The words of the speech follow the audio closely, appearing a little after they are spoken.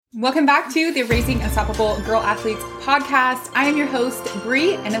Welcome back to the Raising Unstoppable Girl Athletes podcast. I am your host,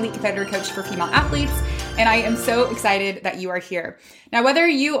 Bree, an elite competitor coach for female athletes, and I am so excited that you are here. Now, whether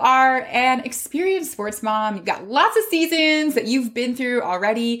you are an experienced sports mom, you've got lots of seasons that you've been through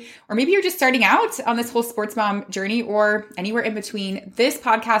already, or maybe you're just starting out on this whole sports mom journey or anywhere in between, this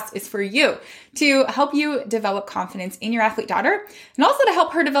podcast is for you to help you develop confidence in your athlete daughter and also to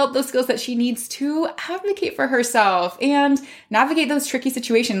help her develop those skills that she needs to advocate for herself and navigate those tricky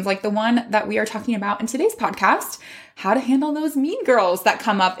situations like the one that we are talking about in today's podcast, how to handle those mean girls that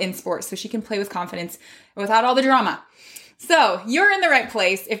come up in sports so she can play with confidence without all the drama. So you're in the right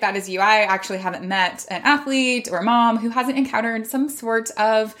place if that is you. I actually haven't met an athlete or a mom who hasn't encountered some sort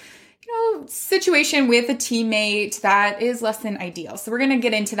of situation with a teammate that is less than ideal. So we're going to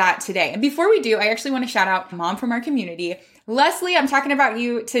get into that today. And before we do, I actually want to shout out a mom from our community. Leslie, I'm talking about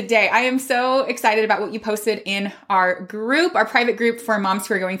you today. I am so excited about what you posted in our group, our private group for moms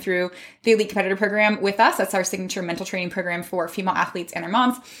who are going through the Elite Competitor Program with us. That's our signature mental training program for female athletes and their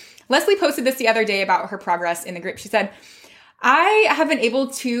moms. Leslie posted this the other day about her progress in the group. She said, I have been able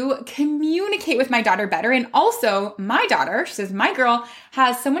to communicate with my daughter better. And also my daughter, she says, my girl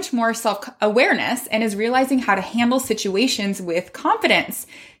has so much more self-awareness and is realizing how to handle situations with confidence.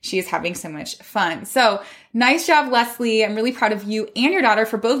 She is having so much fun. So nice job, Leslie. I'm really proud of you and your daughter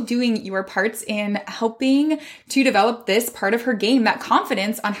for both doing your parts in helping to develop this part of her game, that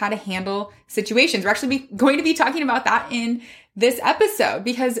confidence on how to handle situations. We're actually going to be talking about that in this episode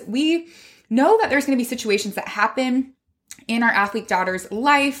because we know that there's going to be situations that happen in our athlete daughter's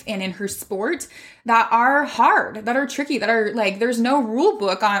life and in her sport that are hard, that are tricky, that are like, there's no rule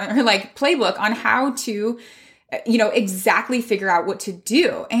book on or like playbook on how to, exactly figure out what to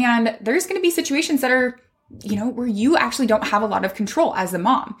do. And there's going to be situations that are, where you actually don't have a lot of control as a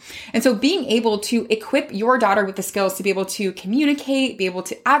mom. And so being able to equip your daughter with the skills to be able to communicate, be able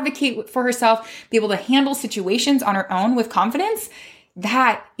to advocate for herself, be able to handle situations on her own with confidence,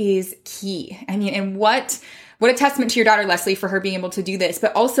 that is key. I mean, and what a testament to your daughter, Leslie, for her being able to do this,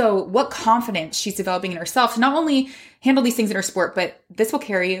 but also what confidence she's developing in herself to not only handle these things in her sport, but this will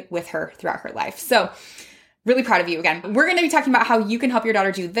carry with her throughout her life. So really proud of you again. We're going to be talking about how you can help your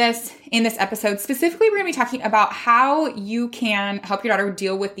daughter do this in this episode. Specifically, we're going to be talking about how you can help your daughter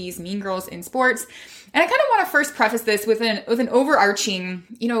deal with these mean girls in sports. And I kind of want to first preface this with an overarching,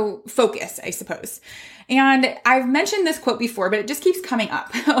 focus, I suppose. And I've mentioned this quote before, but it just keeps coming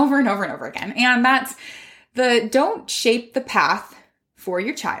up over and over and over again. And that's don't shape the path for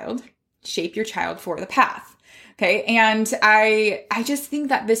your child, shape your child for the path. Okay. And I just think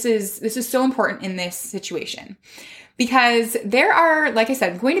that this is so important in this situation because there are, like I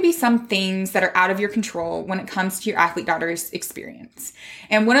said, going to be some things that are out of your control when it comes to your athlete daughter's experience.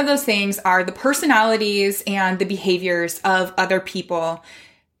 And one of those things are the personalities and the behaviors of other people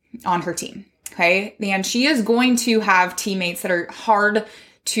on her team. Okay. And she is going to have teammates that are hard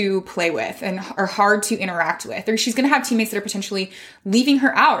to play with and are hard to interact with. Or she's going to have teammates that are potentially leaving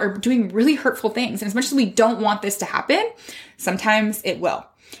her out or doing really hurtful things. And as much as we don't want this to happen, sometimes it will.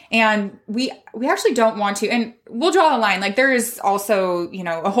 And we actually don't want to, and we'll draw a line. Like there is also,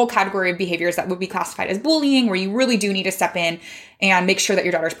 a whole category of behaviors that would be classified as bullying, where you really do need to step in and make sure that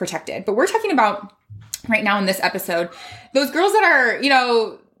your daughter's protected. But we're talking about right now in this episode, those girls that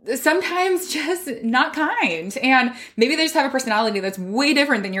are, sometimes just not kind. And maybe they just have a personality that's way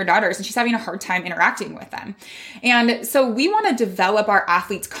different than your daughter's and she's having a hard time interacting with them. And so we want to develop our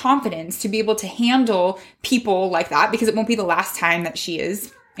athlete's confidence to be able to handle people like that because it won't be the last time that she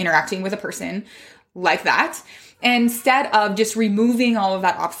is interacting with a person like that. Instead of just removing all of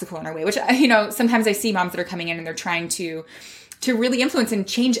that obstacle in her way, which, sometimes I see moms that are coming in and they're trying to really influence and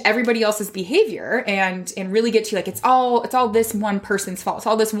change everybody else's behavior and really get to like, it's all this one person's fault. It's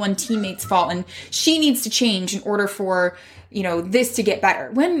all this one teammate's fault. And she needs to change in order for, this to get better.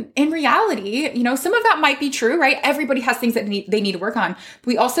 When in reality, some of that might be true, right? Everybody has things that they need to work on. But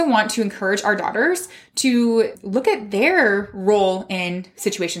we also want to encourage our daughters to look at their role in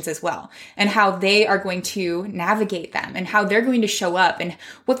situations as well and how they are going to navigate them and how they're going to show up and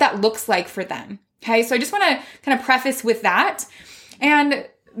what that looks like for them. Okay, so I just want to kind of preface with that. And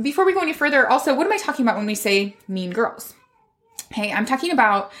before we go any further, also, what am I talking about when we say mean girls? Okay, I'm talking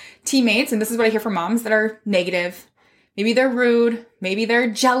about teammates, and this is what I hear from moms that are negative. Maybe they're rude. Maybe they're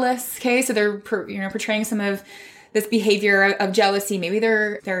jealous. Okay, so they're portraying some of this behavior of jealousy. Maybe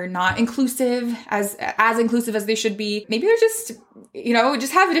they're not inclusive as inclusive as they should be. Maybe they're just,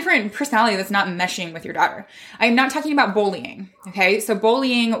 just have a different personality that's not meshing with your daughter. I'm not talking about bullying. Okay. So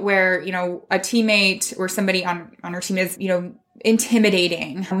bullying where, a teammate or somebody on her team is,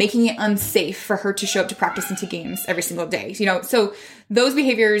 intimidating, making it unsafe for her to show up to practice and to games every single day. So those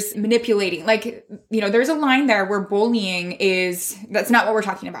behaviors, manipulating, there's a line there where bullying that's not what we're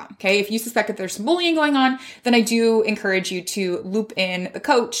talking about. Okay. If you suspect that there's some bullying going on, then I do encourage you to loop in the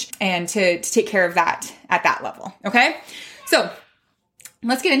coach and to take care of that at that level. Okay. So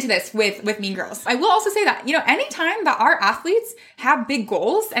let's get into this with Mean Girls. I will also say that, anytime that our athletes have big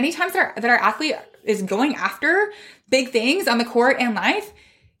goals, anytime that our athlete is going after big things on the court and life,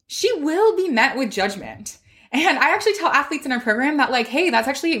 she will be met with judgment. And I actually tell athletes in our program that hey, that's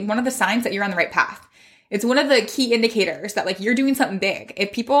actually one of the signs that you're on the right path. It's one of the key indicators that you're doing something big.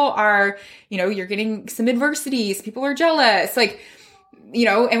 If people are, you're getting some adversities, people are jealous,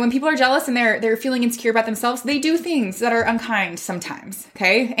 and when people are jealous and they're feeling insecure about themselves, they do things that are unkind sometimes.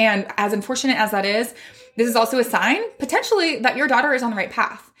 Okay. And as unfortunate as that is, this is also a sign potentially that your daughter is on the right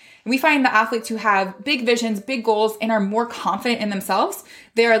path. And we find that athletes who have big visions, big goals, and are more confident in themselves,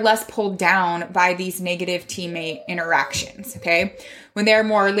 they are less pulled down by these negative teammate interactions. Okay. When they're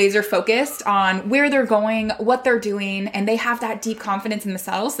more laser focused on where they're going, what they're doing, and they have that deep confidence in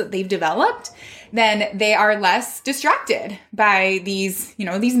themselves that they've developed, then they are less distracted by these,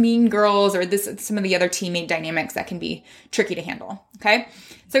 these mean girls or some of the other teammate dynamics that can be tricky to handle. Okay.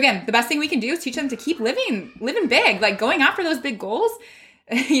 So again, the best thing we can do is teach them to keep living big, going after those big goals.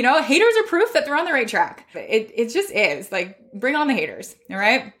 Haters are proof that they're on the right track. It just is bring on the haters. All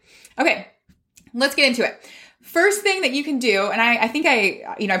right. Okay. Let's get into it. First thing that you can do, and I think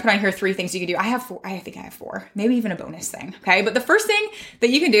I put on here 3 things you can do. I think I have 4, maybe even a bonus thing. Okay. But the first thing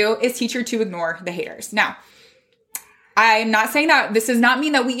that you can do is teach her to ignore the haters. Now, I'm not saying that this does not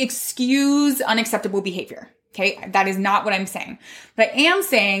mean that we excuse unacceptable behavior. Okay. That is not what I'm saying. But I am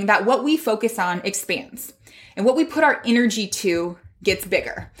saying that what we focus on expands, and what we put our energy to gets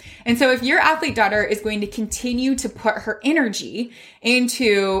bigger. And so if your athlete daughter is going to continue to put her energy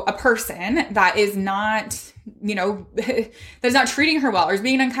into a person that is not, that's not treating her well or is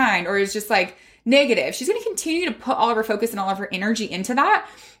being unkind or is just negative, she's going to continue to put all of her focus and all of her energy into that.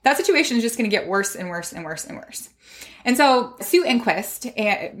 That situation is just going to get worse and worse and worse and worse. And so Sue Enquist,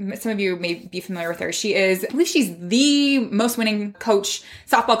 and some of you may be familiar with her. I believe she's the most winning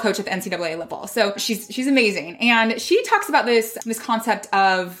softball coach at the NCAA level. So she's amazing. And she talks about this concept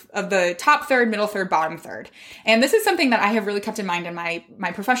of the top third, middle third, bottom third. And this is something that I have really kept in mind in my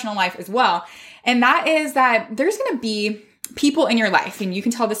professional life as well. And that is that there's going to be people in your life, and you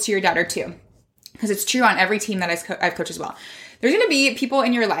can tell this to your daughter too, because it's true on every team that I've coached as well. There's going to be people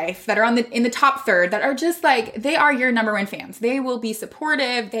in your life that are in the top third that are just they are your number one fans. They will be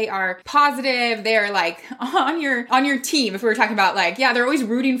supportive. They are positive. They are on your team. If we were talking about they're always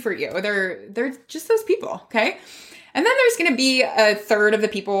rooting for you. They're just those people. Okay. And then there's going to be a third of the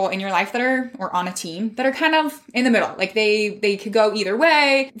people in your life or on a team that are kind of in the middle. They could go either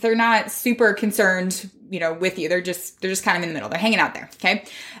way. They're not super concerned, with you. They're just kind of in the middle. They're hanging out there. Okay.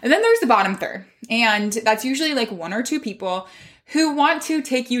 And then there's the bottom third. And that's usually 1 or 2 people who want to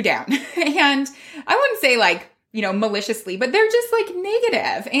take you down. And I wouldn't say maliciously, but they're just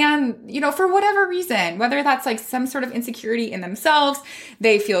negative. And, for whatever reason, whether that's some sort of insecurity in themselves,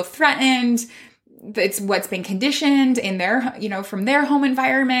 they feel threatened. It's what's been conditioned in their, from their home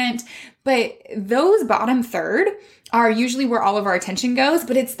environment. But those bottom third are usually where all of our attention goes,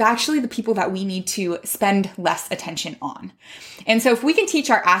 but it's actually the people that we need to spend less attention on. And so if we can teach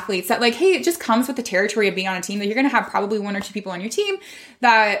our athletes that hey, it just comes with the territory of being on a team, that you're going to have probably 1 or 2 people on your team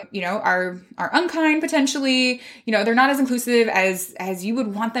that, are unkind potentially, they're not as inclusive as you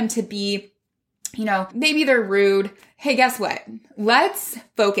would want them to be. Maybe they're rude. Hey, guess what? Let's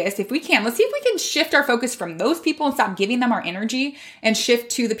focus. If we can, let's see if we can shift our focus from those people and stop giving them our energy and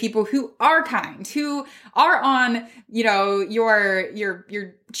shift to the people who are kind, who are on,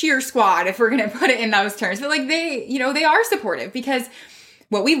 your cheer squad, if we're going to put it in those terms. But they are supportive, because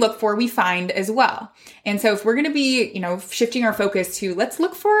what we look for, we find as well. And so if we're going to be, shifting our focus to, let's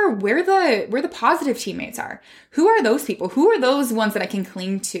look for where the positive teammates are. Who are those people? Who are those ones that I can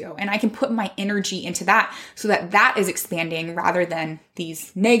cling to? And I can put my energy into that so that is expanding rather than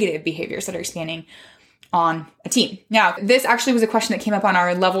these negative behaviors that are expanding on a team. Now, this actually was a question that came up on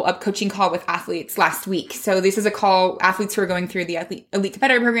our Level Up coaching call with athletes last week. So this is a call, athletes who are going through the elite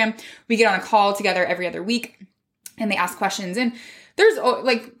competitor program. We get on a call together every other week and they ask questions. And there's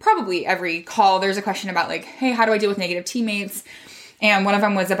probably every call, there's a question about hey, how do I deal with negative teammates? And one of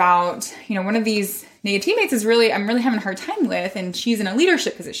them was about, one of these negative teammates I'm really having a hard time with, and she's in a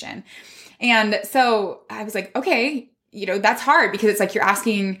leadership position. And so I was okay, that's hard, because it's you're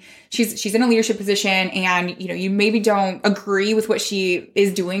asking, she's in a leadership position and, you maybe don't agree with what she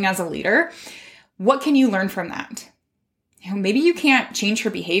is doing as a leader. What can you learn from that? maybe you can't change her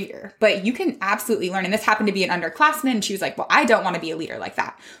behavior, but you can absolutely learn. And this happened to be an underclassman. And she was like, well, I don't want to be a leader like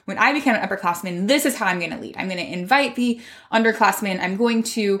that. When I become an upperclassman, this is how I'm going to lead. I'm going to invite the underclassmen. I'm going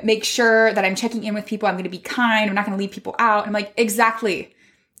to make sure that I'm checking in with people. I'm going to be kind. I'm not going to leave people out. I'm like, exactly.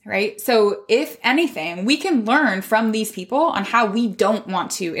 Right. So if anything, we can learn from these people on how we don't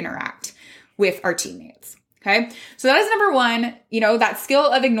want to interact with our teammates. Okay. So that is number one, that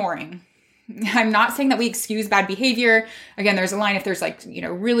skill of ignoring. I'm not saying that we excuse bad behavior. Again, there's a line if there's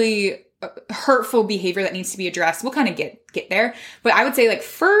really hurtful behavior that needs to be addressed, we'll kind of get there. But I would say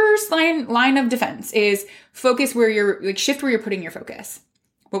first line of defense is focus where you're shift where you're putting your focus.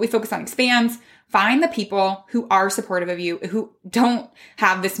 What we focus on expands. Find the people who are supportive of you, who don't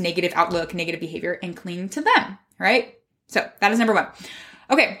have this negative outlook, negative behavior, and cling to them, right? So that is number one.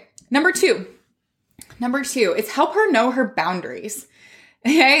 Okay. Number two is help her know her boundaries.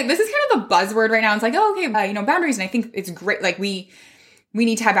 Okay. This is kind of the buzzword right now. It's like, oh, okay, boundaries. And I think it's great. We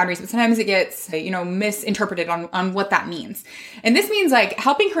need to have boundaries, but sometimes it gets, misinterpreted on what that means. And this means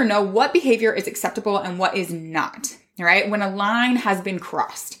helping her know what behavior is acceptable and what is not, right? When a line has been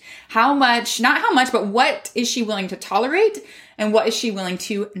crossed, not how much, but what is she willing to tolerate and what is she willing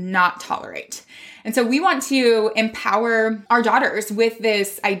to not tolerate? And so we want to empower our daughters with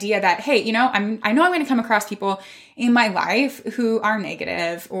this idea that, hey, I know I'm going to come across people in my life who are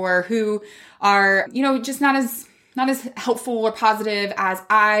negative or who are, just not as helpful or positive as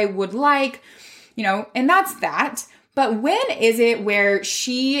I would like, and that's that. But when is it where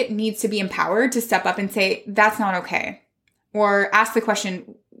she needs to be empowered to step up and say, that's not okay? Or ask the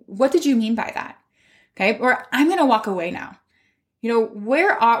question, what did you mean by that? Okay. Or I'm going to walk away now.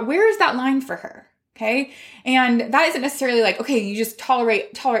 Where is that line for her? Okay. And that isn't necessarily okay, you just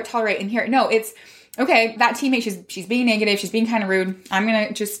tolerate and hear it. No, it's okay. That teammate, she's being negative. She's being kind of rude. I'm going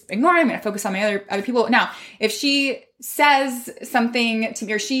to just ignore her. I'm going to focus on my other people. Now, if she says something to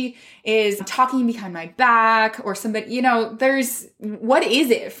me or she is talking behind my back or somebody, what is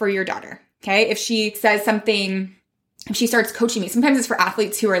it for your daughter? Okay. If she says something, if she starts coaching me, sometimes it's for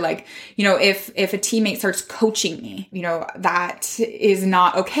athletes who are if a teammate starts coaching me, that is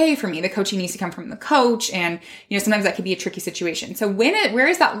not okay for me. The coaching needs to come from the coach. And, sometimes that could be a tricky situation. So where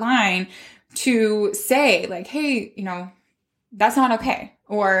is that line to say hey, that's not okay.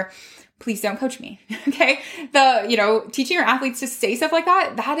 Or please don't coach me. Okay. Teaching your athletes to say stuff like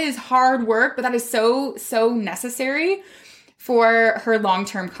that is hard work, but that is so, so necessary for her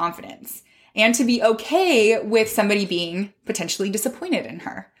long-term confidence. And to be okay with somebody being potentially disappointed in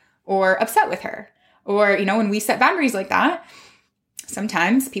her or upset with her. Or, when we set boundaries like that,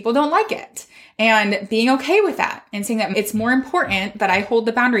 sometimes people don't like it. And being okay with that and saying that it's more important that I hold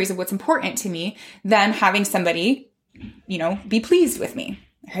the boundaries of what's important to me than having somebody, be pleased with me.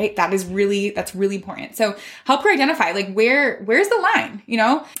 Right? That's really important. So help her identify where's the line?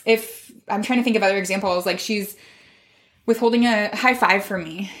 If I'm trying to think of other examples, she's withholding a high five from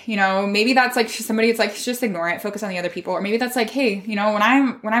me, maybe that's somebody, it's just ignore it, focus on the other people. Or maybe that's hey, when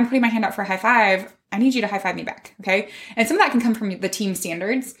I'm putting my hand out for a high five, I need you to high five me back. Okay. And some of that can come from the team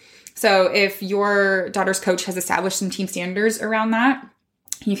standards. So if your daughter's coach has established some team standards around that,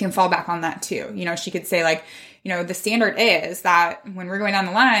 you can fall back on that too. She could say the standard is that when we're going down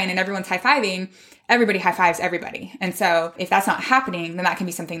the line and everyone's high fiving, everybody high fives everybody. And so if that's not happening, then that can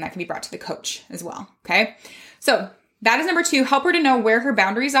be something that can be brought to the coach as well. Okay. So that is number two. Help her to know where her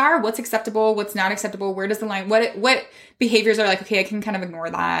boundaries are, what's acceptable, what's not acceptable, where does the line, what behaviors are okay, I can kind of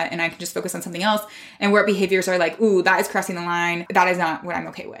ignore that and I can just focus on something else. And where behaviors are ooh, that is crossing the line. That is not what I'm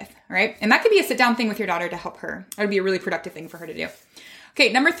okay with, right? And that could be a sit down thing with your daughter to help her. That would be a really productive thing for her to do.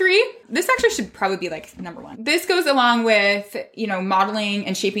 Okay, number three, this actually should probably be number one. This goes along with, modeling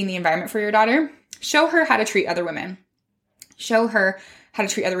and shaping the environment for your daughter. Show her how to treat other women. Show her how to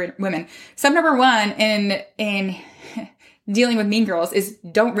treat other women. Step number one in dealing with mean girls is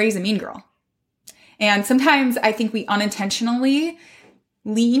don't raise a mean girl. And sometimes I think we unintentionally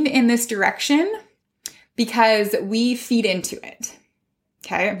lean in this direction because we feed into it.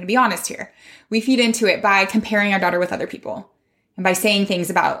 Okay, I'm going to be honest here. We feed into it by comparing our daughter with other people and by saying things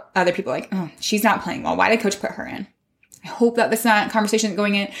about other people oh, she's not playing well. Why did coach put her in? I hope that that's not a conversation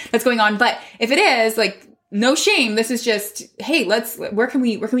that's going on. But if it is, no shame. This is just, hey, where can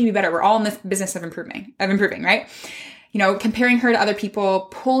we be better? We're all in this business of improving, right? Comparing her to other people,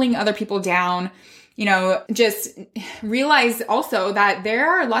 pulling other people down, just realize also that there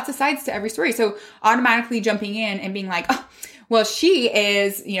are lots of sides to every story. So automatically jumping in and being oh, well, she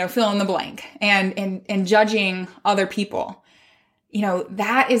is, fill in the blank and judging other people.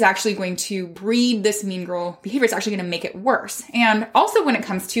 that is actually going to breed this mean girl behavior. It's actually going to make it worse. And also when it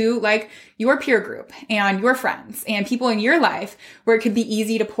comes to like your peer group and your friends and people in your life where it could be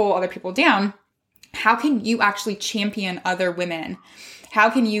easy to pull other people down, how can you actually champion other women? How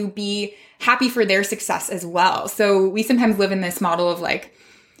can you be happy for their success as well? So we sometimes live in this model of like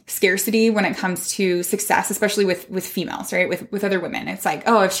scarcity when it comes to success, especially with females, right? With other women. It's like,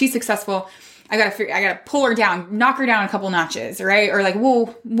 oh, if she's successful, I gotta pull her down, knock her down a couple notches, right? Or like,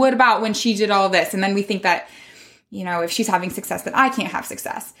 well, what about when she did all this? And then we think that, if she's having success, then I can't have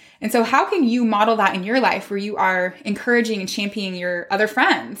success. And so how can you model that in your life where you are encouraging and championing your other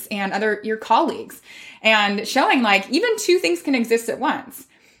friends and your colleagues and showing like even two things can exist at once,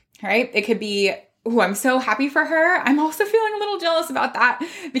 right? It could be, oh, I'm so happy for her. I'm also feeling a little jealous about that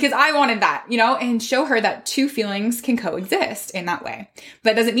because I wanted that, and show her that two feelings can coexist in that way.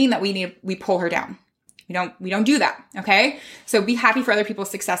 But that doesn't mean that we pull her down. We don't do that. Okay. So be happy for other people's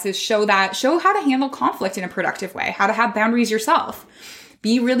successes. Show how to handle conflict in a productive way, how to have boundaries yourself.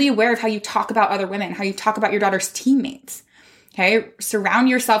 Be really aware of how you talk about other women, how you talk about your daughter's teammates. Okay. Surround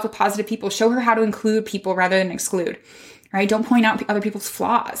yourself with positive people. Show her how to include people rather than exclude, right? Don't point out other people's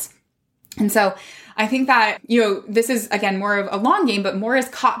flaws. And so I think that, this is, again, more of a long game, but more is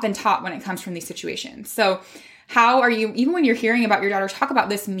caught than taught when it comes from these situations. So how are you, even when you're hearing about your daughter talk about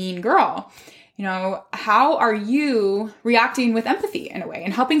this mean girl, how are you reacting with empathy in a way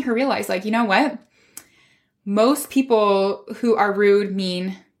and helping her realize like, what? Most people who are rude,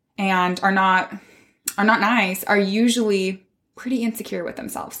 mean, and are not nice are usually pretty insecure with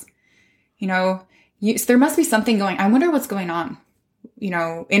themselves. So there must be something I wonder what's going on,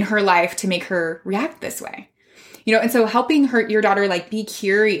 in her life to make her react this way, and so helping your daughter, like, be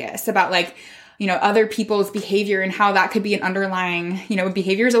curious about, like, other people's behavior and how that could be an underlying,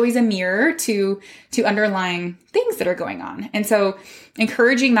 behavior is always a mirror to underlying things that are going on. And so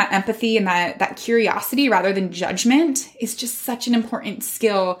encouraging that empathy and that curiosity rather than judgment is just such an important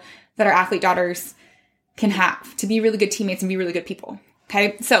skill that our athlete daughters can have to be really good teammates and be really good people.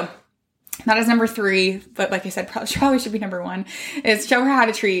 Okay. So that is number 3, but like I said, probably should be number 1, is show her how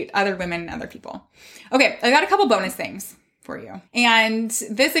to treat other women and other people. Okay, I got a couple bonus things for you. And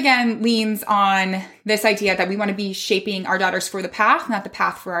this again leans on this idea that we want to be shaping our daughters for the path, not the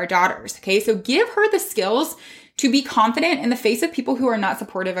path for our daughters. Okay, so give her the skills to be confident in the face of people who are not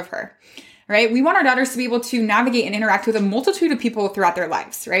supportive of her. Right? We want our daughters to be able to navigate and interact with a multitude of people throughout their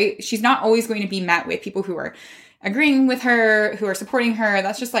lives, right? She's not always going to be met with people who are agreeing with her, who are supporting her.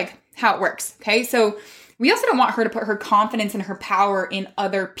 That's just like how it works. Okay. So we also don't want her to put her confidence and her power in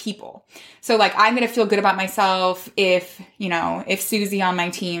other people. So like, I'm going to feel good about myself if Susie on my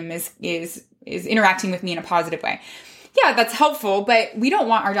team is interacting with me in a positive way. Yeah, that's helpful, but we don't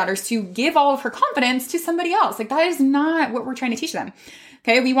want our daughters to give all of her confidence to somebody else. Like, that is not what we're trying to teach them.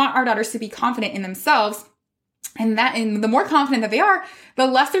 Okay. We want our daughters to be confident in themselves. And the more confident that they are, the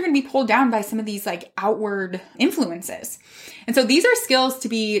less they're going to be pulled down by some of these like outward influences. And so these are skills to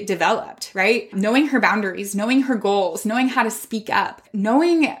be developed, right? Knowing her boundaries, knowing her goals, knowing how to speak up,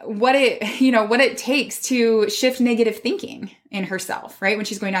 knowing what it takes to shift negative thinking in herself, right? When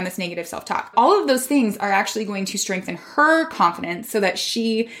she's going down this negative self-talk. All of those things are actually going to strengthen her confidence so that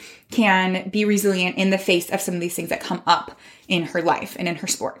she can be resilient in the face of some of these things that come up in her life and in her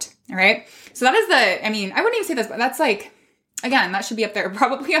sport. All right. So that is I wouldn't even say this, but that's like, again, that should be up there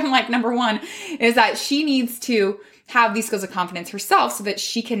probably on like number 1, is that she needs to have these skills of confidence herself so that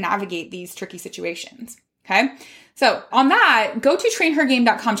she can navigate these tricky situations. Okay. So on that, go to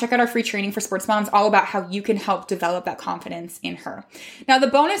trainhergame.com. Check out our free training for sports moms, all about how you can help develop that confidence in her. Now, the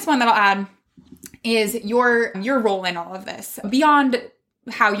bonus one that I'll add is your role in all of this beyond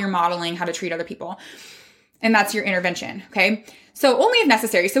how you're modeling how to treat other people. And that's your intervention. Okay. So only if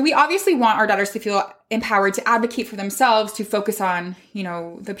necessary. So we obviously want our daughters to feel empowered to advocate for themselves, to focus on,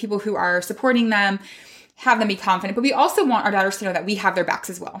 the people who are supporting them, have them be confident, but we also want our daughters to know that we have their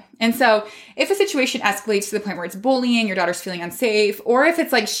backs as well. And so if a situation escalates to the point where it's bullying, your daughter's feeling unsafe, or if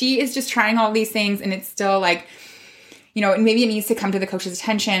it's like she is just trying all these things and it's still like, maybe it needs to come to the coach's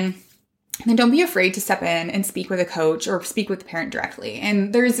attention, then don't be afraid to step in and speak with a coach or speak with the parent directly.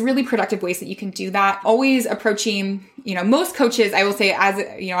 And there's really productive ways that you can do that. Always approaching, most coaches, I will say, as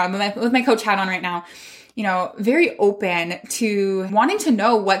I'm with my coach hat on right now, very open to wanting to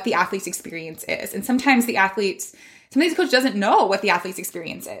know what the athlete's experience is. And sometimes the coach doesn't know what the athlete's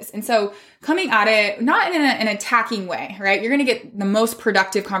experience is. And so coming at it, not in an attacking way, right? You're going to get the most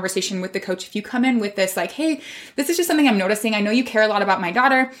productive conversation with the coach if you come in with this, like, hey, this is just something I'm noticing. I know you care a lot about my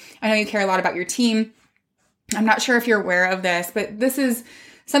daughter. I know you care a lot about your team. I'm not sure if you're aware of this, but this is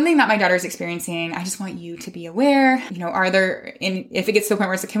something that my daughter is experiencing. I just want you to be aware, if it gets to a point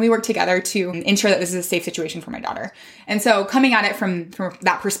where it's like, can we work together to ensure that this is a safe situation for my daughter? And so coming at it from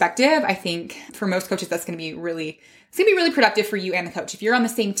that perspective, I think for most coaches, that's going to be really productive for you and the coach if you're on the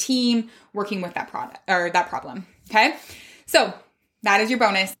same team working with that product or that problem. Okay. So that is your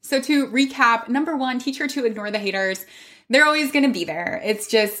bonus. So to recap, number 1, teach her to ignore the haters. They're always going to be there. It's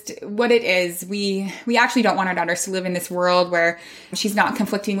just what it is. We actually don't want our daughters to live in this world where she's not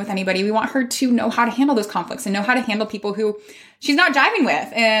conflicting with anybody. We want her to know how to handle those conflicts and know how to handle people who she's not jiving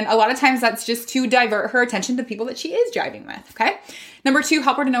with. And a lot of times that's just to divert her attention to people that she is jiving with. Okay. Number 2,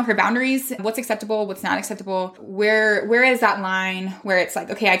 help her to know her boundaries. What's acceptable? What's not acceptable? Where is that line where it's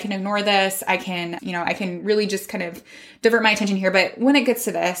like, okay, I can ignore this. I can really just kind of divert my attention here. But when it gets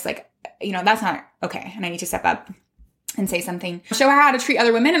to this, that's not okay. And I need to step up and say something. Show her how to treat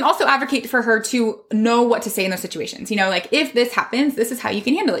other women and also advocate for her to know what to say in those situations. If this happens, this is how you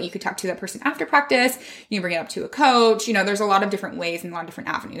can handle it. You could talk to that person after practice. You can bring it up to a coach. There's a lot of different ways and a lot of different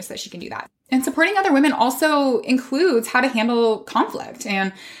avenues that she can do that. And supporting other women also includes how to handle conflict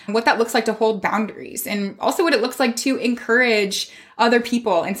and what that looks like to hold boundaries and also what it looks like to encourage other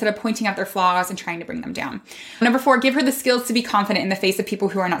people instead of pointing out their flaws and trying to bring them down. Number 4, give her the skills to be confident in the face of people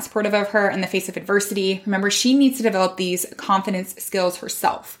who are not supportive of her, in the face of adversity. Remember, she needs to develop these confidence skills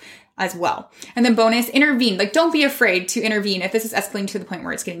herself as well. And then bonus, intervene. Don't be afraid to intervene. If this is escalating to the point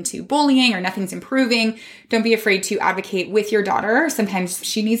where it's getting to bullying or nothing's improving, don't be afraid to advocate with your daughter. Sometimes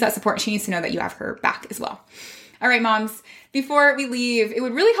she needs that support. She needs to know that you have her back as well. All right, moms, before we leave, it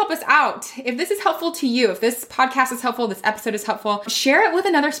would really help us out. If this is helpful to you, if this podcast is helpful, this episode is helpful, share it with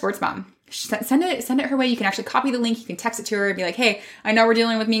another sports mom. Send it her way. You can actually copy the link. You can text it to her and be like, hey, I know we're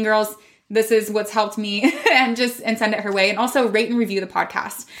dealing with mean girls. This is what's helped me and send it her way. And also rate and review the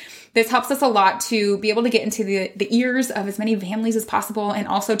podcast. This helps us a lot to be able to get into the ears of as many families as possible and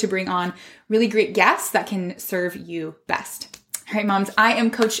also to bring on really great guests that can serve you best. All right, moms, I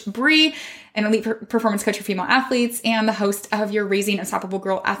am Coach Bree, an elite performance coach for female athletes and the host of your Raising Unstoppable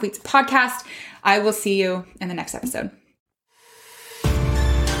Girl Athletes podcast. I will see you in the next episode.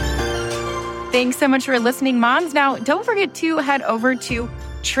 Thanks so much for listening, moms. Now, don't forget to head over to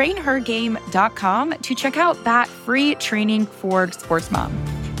trainhergame.com to check out that free training for sports mom.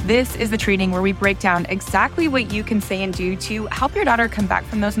 This is the training where we break down exactly what you can say and do to help your daughter come back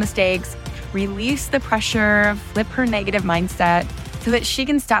from those mistakes, release the pressure, flip her negative mindset so that she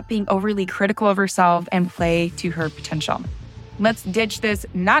can stop being overly critical of herself and play to her potential. Let's ditch this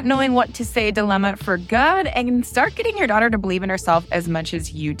not knowing what to say dilemma for good and start getting your daughter to believe in herself as much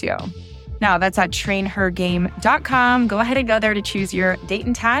as you do. Now, that's at trainhergame.com. Go ahead and go there to choose your date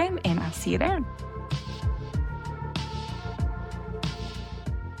and time, and I'll see you there.